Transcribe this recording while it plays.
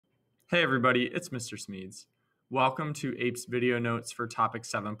Hey everybody, it's Mr. Smedes. Welcome to APES video notes for topic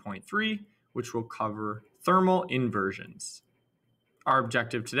 7.3, which will cover thermal inversions. Our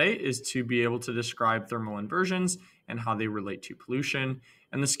objective today is to be able to describe thermal inversions and how they relate to pollution.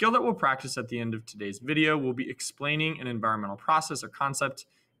 And the skill that we'll practice at the end of today's video will be explaining an environmental process or concept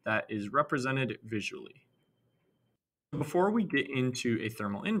that is represented visually. Before we get into a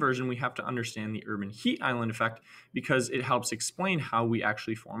thermal inversion, we have to understand the urban heat island effect because it helps explain how we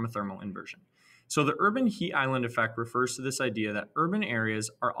actually form a thermal inversion. So the urban heat island effect refers to this idea that urban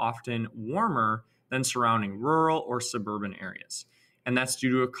areas are often warmer than surrounding rural or suburban areas. And that's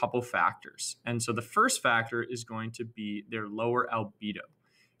due to a couple factors. And so the first factor is going to be their lower albedo.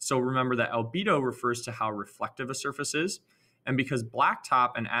 So remember that albedo refers to how reflective a surface is. And because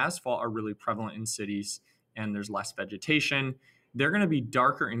blacktop and asphalt are really prevalent in cities, and there's less vegetation, they're going to be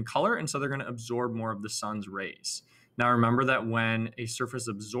darker in color, and so they're going to absorb more of the sun's rays. Now remember that when a surface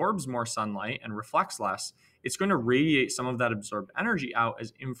absorbs more sunlight and reflects less, it's going to radiate some of that absorbed energy out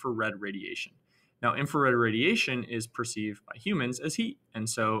as infrared radiation. Now infrared radiation is perceived by humans as heat, and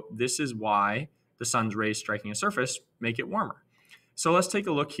so this is why the sun's rays striking a surface make it warmer. So let's take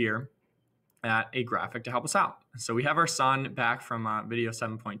a look here at a graphic to help us out. So we have our sun back from video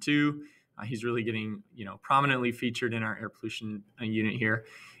 7.2. He's really getting, prominently featured in our air pollution unit here.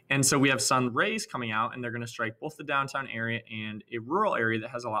 And so we have sun rays coming out, and they're going to strike both the downtown area and a rural area that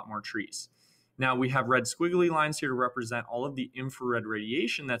has a lot more trees. Now we have red squiggly lines here to represent all of the infrared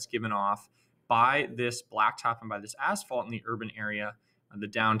radiation that's given off by this blacktop and by this asphalt in the urban area, the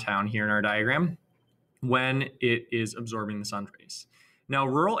downtown here in our diagram, when it is absorbing the sun rays. Now,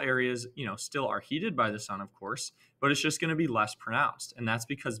 rural areas, still are heated by the sun, of course, but it's just going to be less pronounced. And that's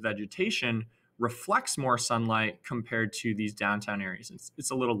because vegetation reflects more sunlight compared to these downtown areas.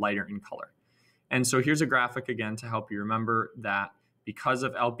 It's a little lighter in color. And so here's a graphic again to help you remember that because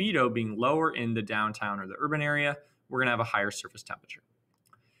of albedo being lower in the downtown or the urban area, we're going to have a higher surface temperature.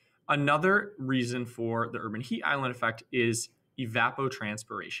 Another reason for the urban heat island effect is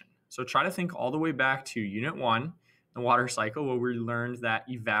evapotranspiration. So try to think all the way back to Unit 1, the water cycle, where we learned that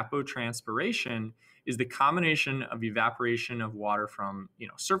evapotranspiration is the combination of evaporation of water from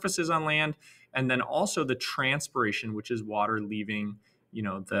surfaces on land, and then also the transpiration, which is water leaving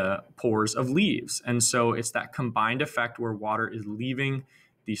the pores of leaves. And so it's that combined effect where water is leaving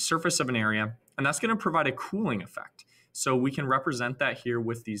the surface of an area, and that's going to provide a cooling effect. So we can represent that here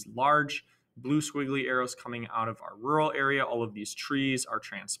with these large blue squiggly arrows coming out of our rural area. All of these trees are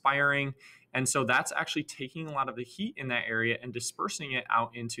transpiring. And so that's actually taking a lot of the heat in that area and dispersing it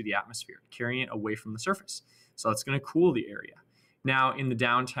out into the atmosphere, carrying it away from the surface. So that's going to cool the area. Now in the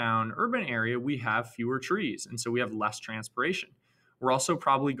downtown urban area, we have fewer trees, and so we have less transpiration. We're also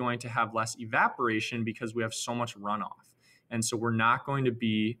probably going to have less evaporation because we have so much runoff. And so we're not going to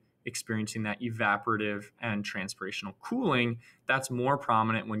be experiencing that evaporative and transpirational cooling that's more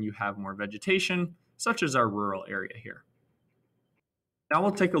prominent when you have more vegetation, such as our rural area here. Now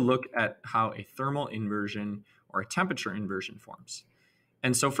we'll take a look at how a thermal inversion or a temperature inversion forms.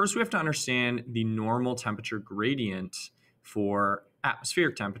 And so first we have to understand the normal temperature gradient for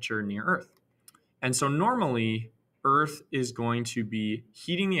atmospheric temperature near Earth. And so normally Earth is going to be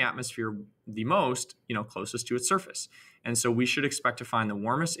heating the atmosphere the most, closest to its surface. And so we should expect to find the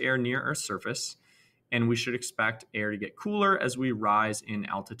warmest air near Earth's surface, and we should expect air to get cooler as we rise in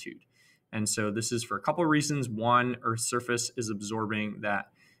altitude. And so this is for a couple of reasons. One, Earth's surface is absorbing that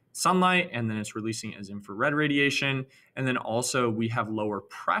sunlight, and then it's releasing it as infrared radiation. And then also we have lower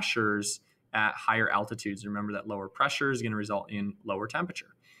pressures at higher altitudes. Remember that lower pressure is going to result in lower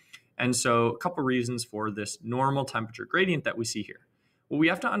temperature. And so a couple of reasons for this normal temperature gradient that we see here. What we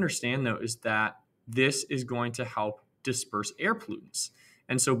have to understand, though, is that this is going to help disperse air pollutants.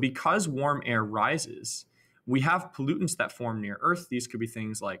 And so because warm air rises, we have pollutants that form near Earth. These could be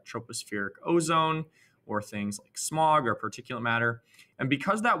things like tropospheric ozone or things like smog or particulate matter. And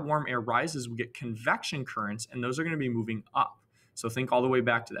because that warm air rises, we get convection currents, and those are going to be moving up. So think all the way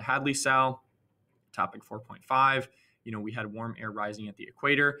back to the Hadley cell, topic 4.5. We had warm air rising at the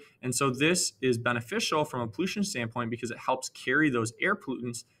equator. And so this is beneficial from a pollution standpoint because it helps carry those air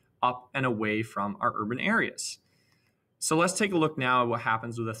pollutants up and away from our urban areas. So let's take a look now at what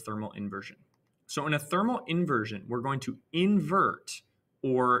happens with a thermal inversion. So in a thermal inversion, we're going to invert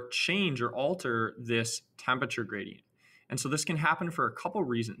or change or alter this temperature gradient. And so this can happen for a couple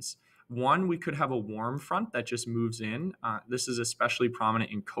reasons. One, we could have a warm front that just moves in. This is especially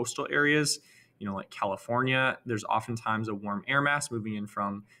prominent in coastal areas, like California. There's oftentimes a warm air mass moving in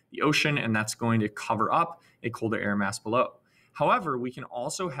from the ocean, and that's going to cover up a colder air mass below. However, we can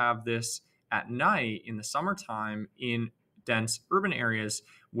also have this at night in the summertime in dense urban areas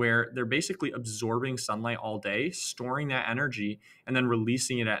where they're basically absorbing sunlight all day, storing that energy, and then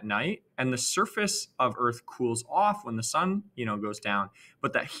releasing it at night. And the surface of Earth cools off when the sun, goes down,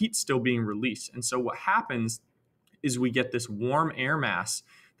 but that heat's still being released. And so what happens is we get this warm air mass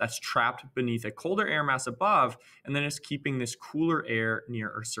that's trapped beneath a colder air mass above, and then it's keeping this cooler air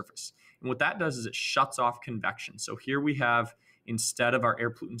near Earth's surface. And what that does is it shuts off convection. So here we have, instead of our air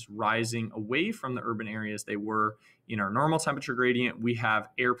pollutants rising away from the urban areas they were in our normal temperature gradient, we have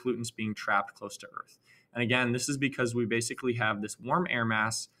air pollutants being trapped close to Earth. And again, this is because we basically have this warm air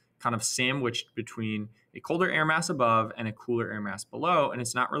mass kind of sandwiched between a colder air mass above and a cooler air mass below, and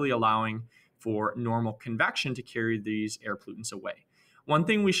it's not really allowing for normal convection to carry these air pollutants away. One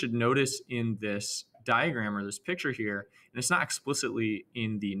thing we should notice in this diagram or this picture here, and it's not explicitly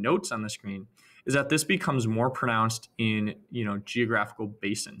in the notes on the screen, is that this becomes more pronounced in geographical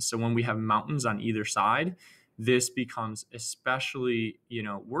basins. So when we have mountains on either side, this becomes especially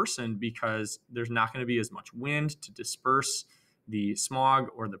worsened because there's not going to be as much wind to disperse the smog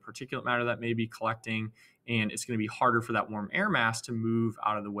or the particulate matter that may be collecting, and it's going to be harder for that warm air mass to move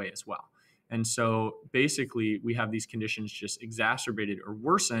out of the way as well. And so basically we have these conditions just exacerbated or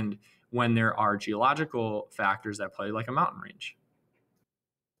worsened when there are geological factors that play, like a mountain range.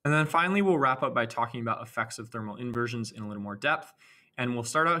 And then finally, we'll wrap up by talking about effects of thermal inversions in a little more depth. And we'll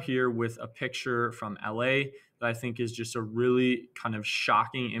start out here with a picture from LA that I think is just a really kind of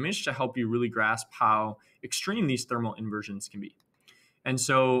shocking image to help you really grasp how extreme these thermal inversions can be. And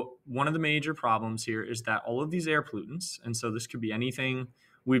so one of the major problems here is that all of these air pollutants, and so this could be anything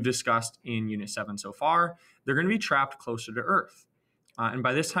we've discussed in Unit 7 so far, they're going to be trapped closer to Earth. And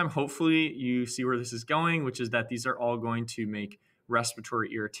by this time, hopefully you see where this is going, which is that these are all going to make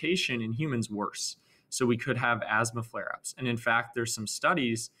respiratory irritation in humans worse. So we could have asthma flare-ups. And in fact, there's some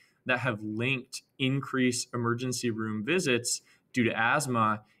studies that have linked increased emergency room visits due to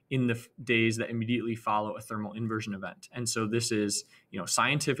asthma in the days that immediately follow a thermal inversion event. And so this is,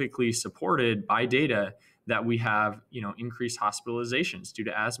 scientifically supported by data that we have, increased hospitalizations due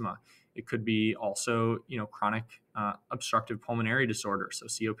to asthma. It could be also, chronic obstructive pulmonary disorder, so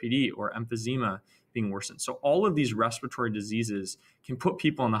COPD, or emphysema being worsened. So all of these respiratory diseases can put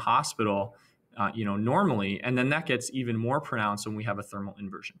people in the hospital, normally, and then that gets even more pronounced when we have a thermal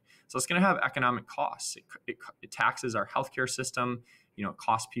inversion. So it's going to have economic costs. It taxes our healthcare system. It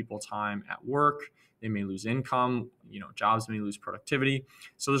costs people time at work. They may lose income. Jobs may lose productivity.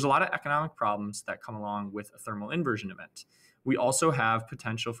 So there's a lot of economic problems that come along with a thermal inversion event. We also have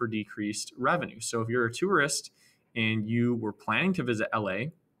potential for decreased revenue. So if you're a tourist and you were planning to visit LA,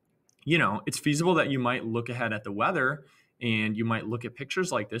 it's feasible that you might look ahead at the weather and you might look at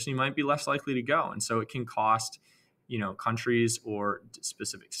pictures like this and you might be less likely to go. And so it can cost, countries or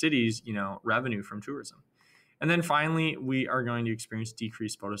specific cities, revenue from tourism. And then finally, we are going to experience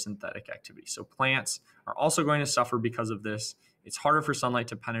decreased photosynthetic activity. So plants are also going to suffer because of this. It's harder for sunlight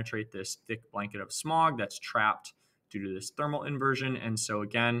to penetrate this thick blanket of smog that's trapped due to this thermal inversion. And so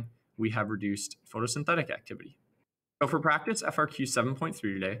again, we have reduced photosynthetic activity. So for practice FRQ 7.3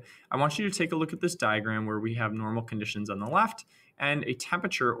 today, I want you to take a look at this diagram where we have normal conditions on the left and a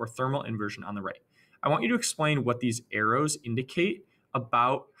temperature or thermal inversion on the right. I want you to explain what these arrows indicate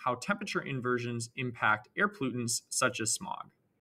about how temperature inversions impact air pollutants such as smog.